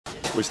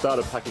We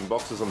started packing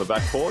boxes on the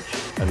back porch,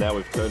 and now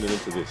we've turned it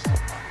into this.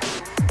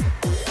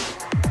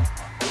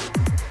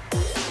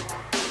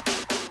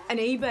 An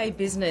eBay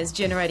business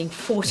generating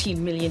 $40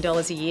 million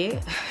a year.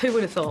 Who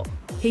would have thought?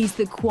 He's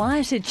the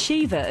quiet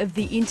achiever of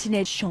the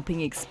internet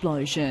shopping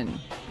explosion.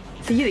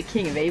 So you're the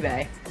king of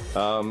eBay.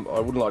 I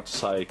wouldn't like to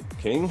say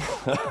king.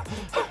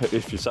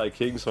 If you say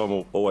king, someone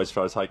will always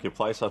try to take your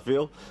place, I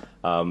feel.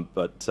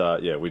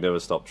 Yeah, we never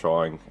stop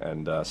trying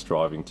and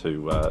striving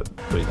to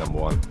be number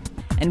one.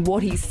 And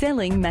what he's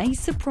selling may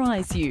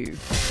surprise you.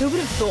 Who would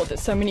have thought that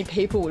so many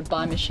people would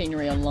buy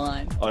machinery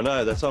online? I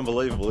know, that's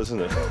unbelievable,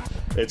 isn't it?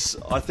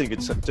 I think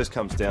it just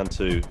comes down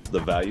to the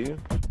value.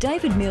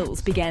 David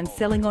Mills began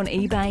selling on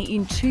eBay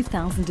in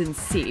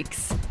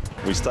 2006.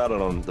 We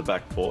started on the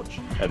back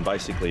porch, and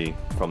basically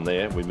from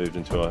there we moved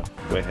into a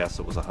warehouse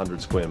that was 100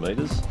 square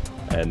metres,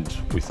 and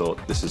we thought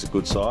this is a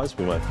good size,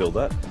 we won't fill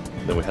that.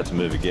 Then we had to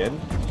move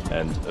again,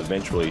 and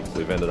eventually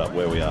we've ended up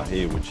where we are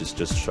here, which is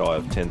just shy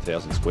of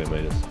 10,000 square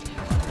metres.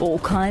 All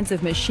kinds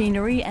of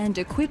machinery and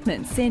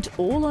equipment sent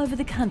all over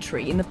the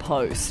country in the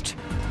post.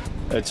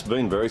 It's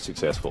been very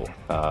successful.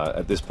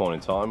 At this point in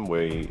time,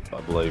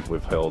 I believe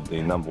we've held the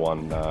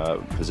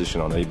 #1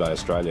 position on eBay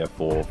Australia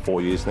for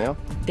 4 years now.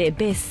 Their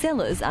best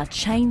sellers are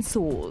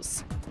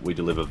chainsaws. We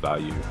deliver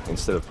value.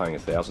 Instead of paying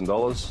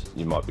 $1,000,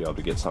 you might be able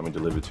to get something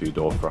delivered to your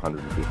door for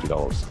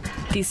 $150.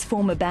 This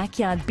former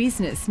backyard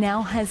business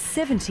now has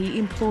 70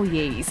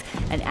 employees,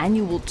 an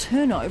annual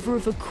turnover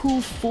of a cool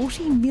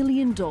 $40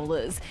 million,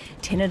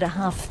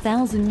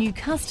 10,500 new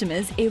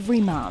customers every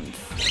month.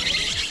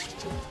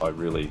 I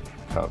really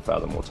can't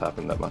fathom what's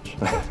happened that much.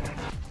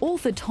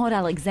 Author Todd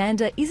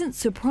Alexander isn't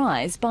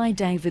surprised by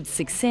David's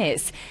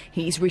success.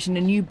 He's written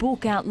a new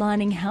book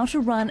outlining how to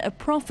run a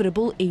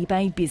profitable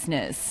eBay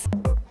business.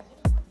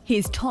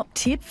 His top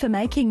tip for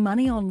making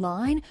money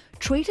online: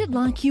 treat it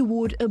like you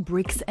would a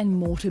bricks and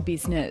mortar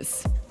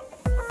business.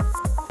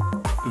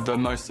 The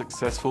most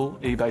successful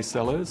eBay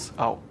sellers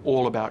are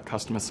all about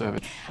customer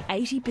service.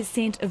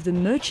 80% of the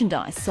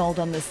merchandise sold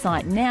on the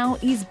site now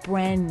is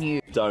brand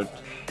new. Don't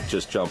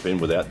just jump in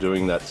without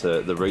doing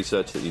the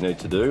research that you need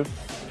to do.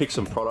 Pick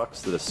some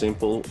products that are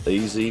simple,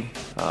 easy,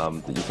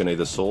 that you can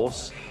either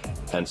source,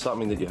 and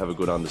something that you have a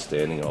good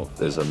understanding of.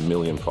 There's a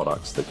million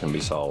products that can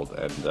be sold,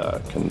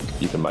 and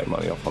you can make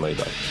money off on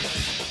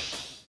eBay.